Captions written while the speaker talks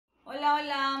Hola,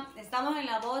 hola, estamos en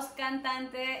La Voz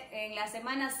Cantante en la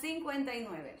semana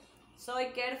 59. Soy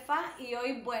Kerfa y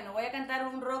hoy, bueno, voy a cantar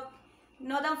un rock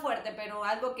no tan fuerte, pero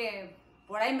algo que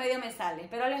por ahí medio me sale,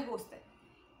 espero les guste.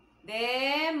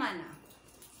 De Mana.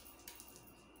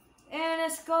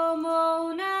 Eres como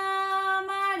una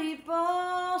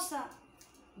mariposa,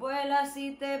 vuelas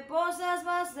y te posas,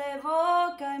 vas de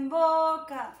boca en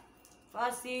boca,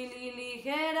 fácil y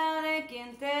ligera de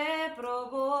quien te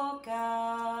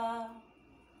provoca.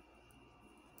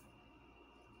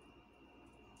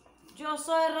 Yo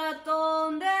soy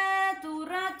ratón de tu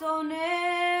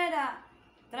ratonera,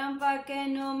 trampa que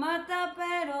no mata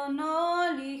pero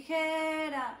no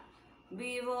ligera,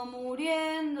 vivo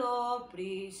muriendo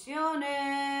prisionero.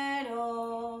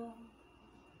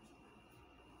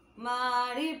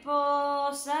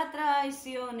 Mariposa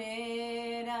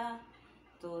traicionera,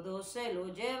 todo se lo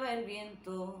lleva el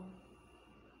viento.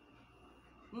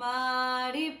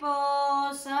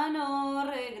 Mariposa no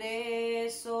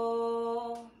regreso.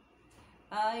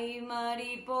 Ay,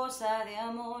 mariposa de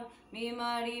amor, mi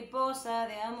mariposa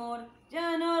de amor,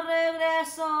 ya no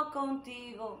regreso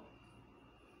contigo.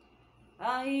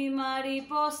 Ay,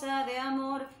 mariposa de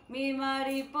amor, mi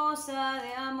mariposa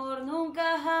de amor,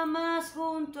 nunca jamás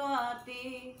junto a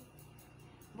ti.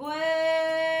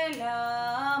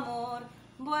 Vuela, amor,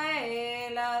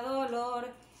 vuela,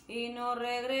 dolor, y no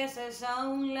regreses a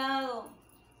un lado.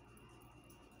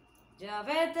 Ya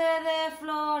vete de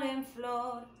flor en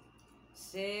flor,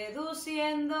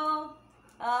 seduciendo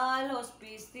a los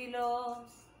pistilos,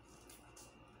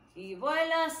 y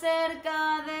vuela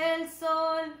cerca del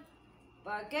sol,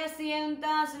 pa' que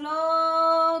sientas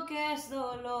lo que es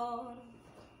dolor.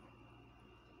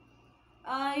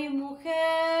 Ay,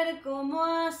 mujer, cómo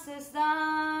haces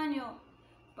daño,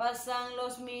 pasan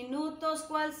los minutos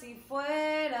cual si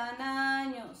fueran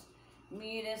años,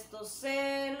 mira estos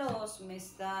celos me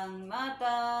están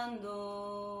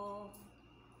matando.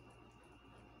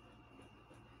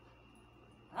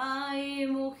 Ay,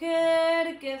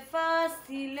 mujer, qué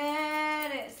fácil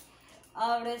eres,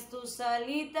 abres tus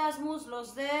alitas,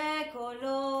 muslos de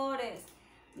colores,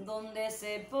 donde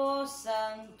se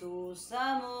posan tus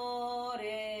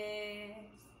amores.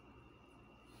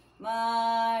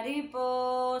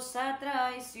 Mariposa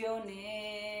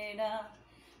traicionera,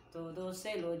 todo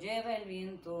se lo lleva el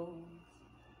viento.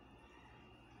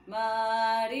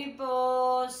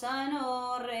 Mariposa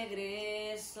no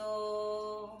regreso.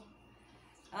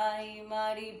 Ay,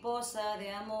 mariposa de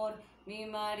amor, mi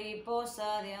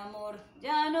mariposa de amor,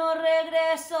 ya no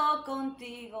regreso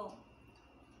contigo.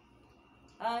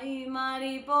 Ay,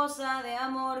 mariposa de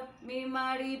amor, mi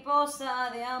mariposa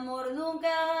de amor,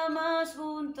 nunca más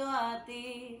junto a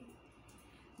ti.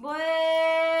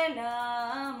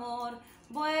 Vuela, amor,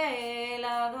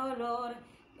 vuela, dolor,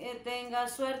 que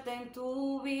tengas suerte en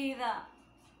tu vida.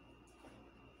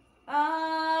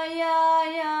 Ay,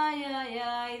 ay, ay, ay,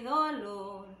 ay,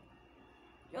 dolor,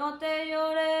 yo te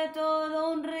lloré todo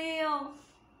un río.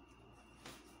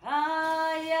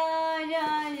 Ay, ay,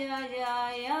 ay, ay,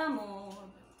 ay, amor,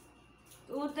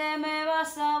 tú te me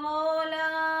vas a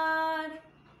volar.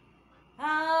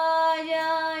 Ay,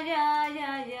 ay, ay,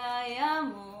 ay, ay,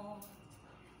 amor,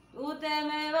 tú te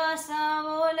me vas a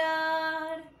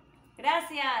volar.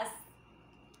 Gracias.